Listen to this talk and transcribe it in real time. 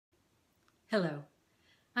Hello,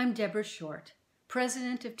 I'm Deborah Short,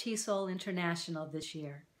 President of TESOL International this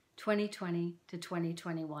year, 2020 to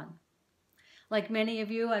 2021. Like many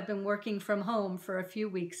of you, I've been working from home for a few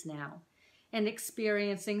weeks now and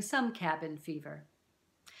experiencing some cabin fever.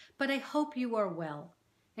 But I hope you are well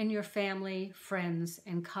and your family, friends,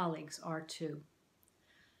 and colleagues are too.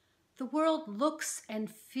 The world looks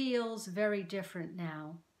and feels very different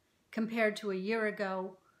now compared to a year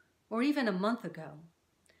ago or even a month ago.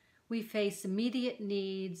 We face immediate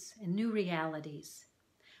needs and new realities,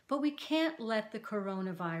 but we can't let the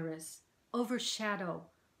coronavirus overshadow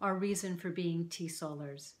our reason for being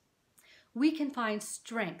TESOLers. We can find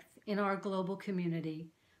strength in our global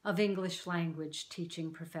community of English language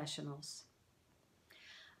teaching professionals.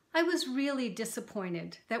 I was really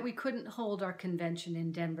disappointed that we couldn't hold our convention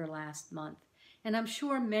in Denver last month, and I'm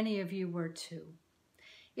sure many of you were too.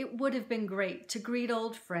 It would have been great to greet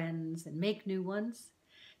old friends and make new ones,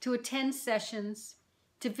 to attend sessions,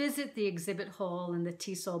 to visit the exhibit hall and the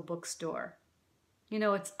TESOL bookstore. You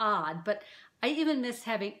know, it's odd, but I even miss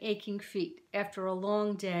having aching feet after a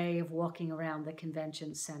long day of walking around the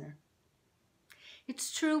convention center.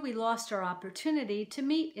 It's true we lost our opportunity to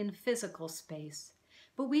meet in physical space,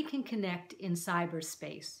 but we can connect in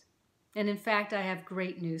cyberspace. And in fact, I have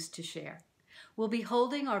great news to share. We'll be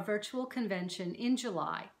holding our virtual convention in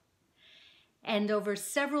July. And over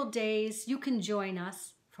several days, you can join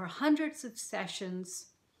us for hundreds of sessions,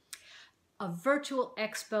 a virtual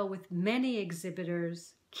expo with many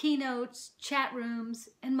exhibitors, keynotes, chat rooms,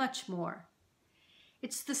 and much more.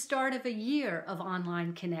 It's the start of a year of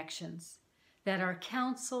online connections that our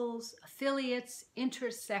councils, affiliates,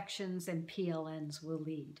 intersections, and PLNs will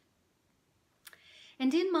lead.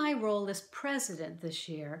 And in my role as president this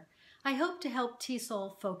year, I hope to help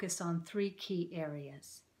TESOL focus on three key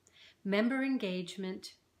areas: member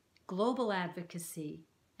engagement, global advocacy,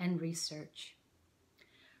 and research.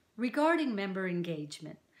 Regarding member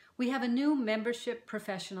engagement, we have a new membership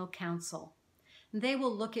professional council. They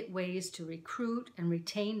will look at ways to recruit and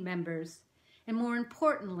retain members, and more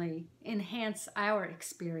importantly, enhance our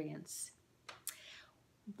experience.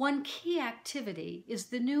 One key activity is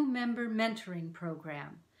the new member mentoring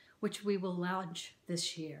program, which we will launch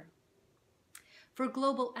this year. For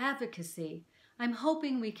global advocacy, I'm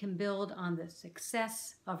hoping we can build on the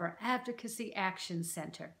success of our Advocacy Action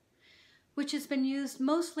Center, which has been used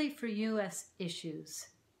mostly for U.S. issues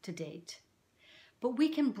to date. But we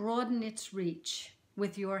can broaden its reach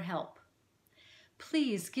with your help.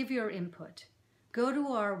 Please give your input. Go to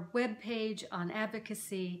our webpage on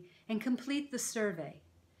advocacy and complete the survey.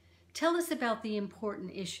 Tell us about the important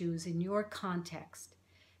issues in your context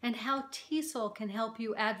and how TESOL can help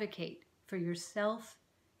you advocate for yourself,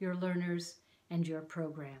 your learners, and your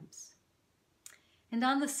programs. And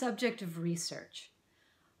on the subject of research,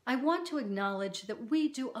 I want to acknowledge that we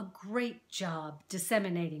do a great job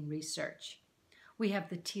disseminating research. We have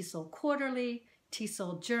the TESOL Quarterly,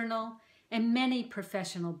 TESOL Journal, and many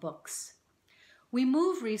professional books. We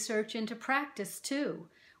move research into practice too,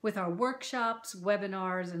 with our workshops,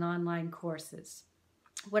 webinars, and online courses.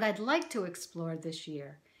 What I'd like to explore this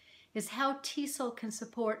year is how TESOL can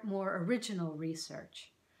support more original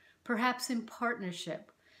research, perhaps in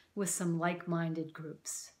partnership with some like-minded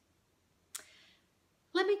groups.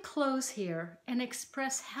 Let me close here and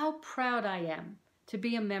express how proud I am to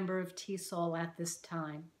be a member of TESOL at this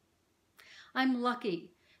time. I'm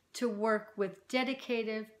lucky to work with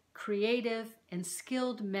dedicated, creative, and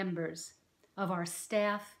skilled members of our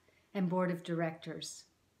staff and board of directors,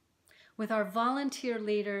 with our volunteer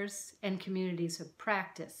leaders and communities of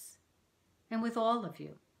practice, and with all of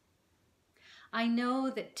you. I know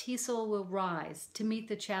that TESOL will rise to meet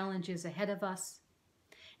the challenges ahead of us,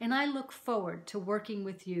 and I look forward to working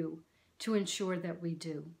with you to ensure that we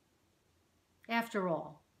do. After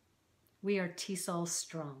all, we are TESOL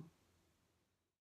strong.